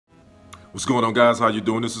What's going on, guys? How you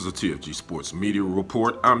doing? This is a TFG Sports Media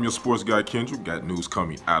Report. I'm your sports guy, Kendrick. Got news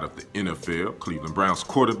coming out of the NFL. Cleveland Browns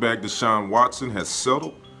quarterback Deshaun Watson has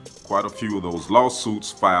settled quite a few of those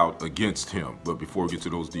lawsuits filed against him. But before we get to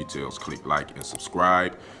those details, click like and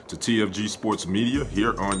subscribe to TFG Sports Media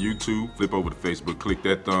here on YouTube. Flip over to Facebook, click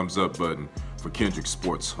that thumbs up button for Kendrick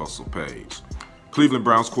Sports Hustle page. Cleveland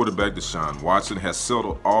Browns quarterback Deshaun Watson has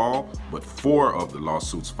settled all but 4 of the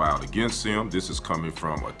lawsuits filed against him. This is coming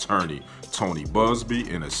from attorney Tony Busby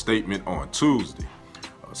in a statement on Tuesday.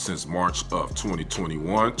 Since March of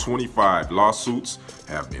 2021, 25 lawsuits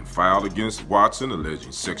have been filed against Watson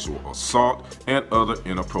alleging sexual assault and other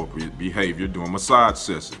inappropriate behavior during massage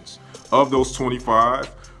sessions. Of those 25,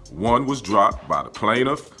 1 was dropped by the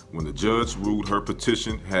plaintiff when the judge ruled her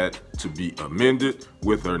petition had to be amended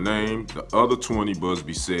with her name. The other 20,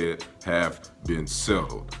 Busby said, have been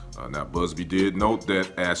settled. Now, Busby did note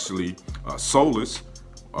that Ashley Solis,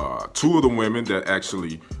 2 of the women that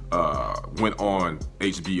actually went on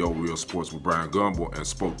HBO Real Sports with Brian Gumbel and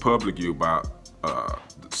spoke publicly about the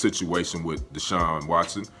situation with Deshaun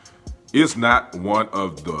Watson, is not one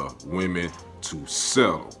of the women to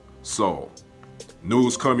settle. So,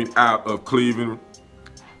 news coming out of Cleveland: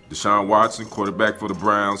 Deshaun Watson, quarterback for the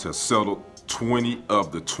Browns, has settled 20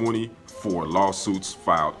 of the 24 lawsuits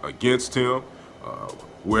filed against him.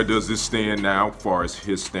 Where does this stand now as far as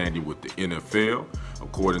his standing with the NFL?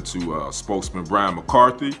 According to spokesman Brian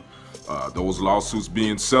McCarthy, those lawsuits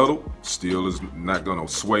being settled still is not going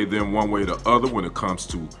to sway them one way or the other when it comes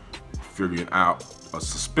to figuring out a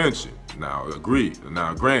suspension. Now,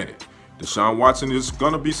 granted, Deshaun Watson is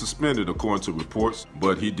going to be suspended according to reports,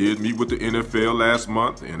 but he did meet with the NFL last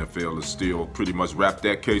month. The NFL is still pretty much wrapped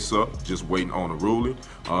that case up, just waiting on a ruling.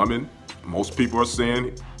 And most people are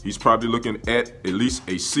saying he's probably looking at least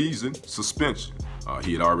a season suspension.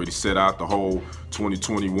 He had already set out the whole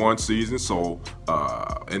 2021 season,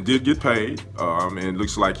 and did get paid. And it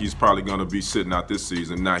looks like he's probably going to be sitting out this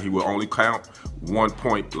season. Now, he will only count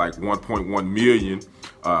 1.1 million,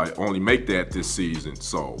 only make that this season.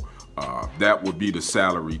 So that would be the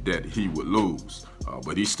salary that he would lose.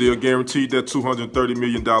 But he's still guaranteed that $230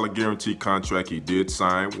 million guaranteed contract he did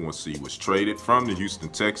sign once he was traded from the Houston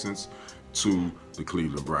Texans to the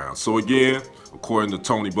Cleveland Browns. So again, according to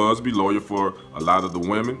Tony Busby, lawyer for a lot of the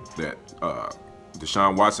women, that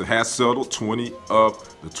Deshaun Watson has settled 20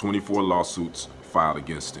 of the 24 lawsuits filed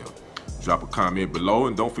against him. Drop a comment below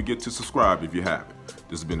and don't forget to subscribe if you haven't.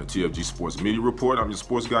 This has been a TFG Sports Media Report. I'm your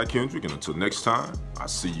sports guy, Kendrick, and until next time, I'll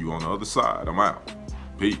see you on the other side. I'm out.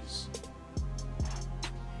 Peace.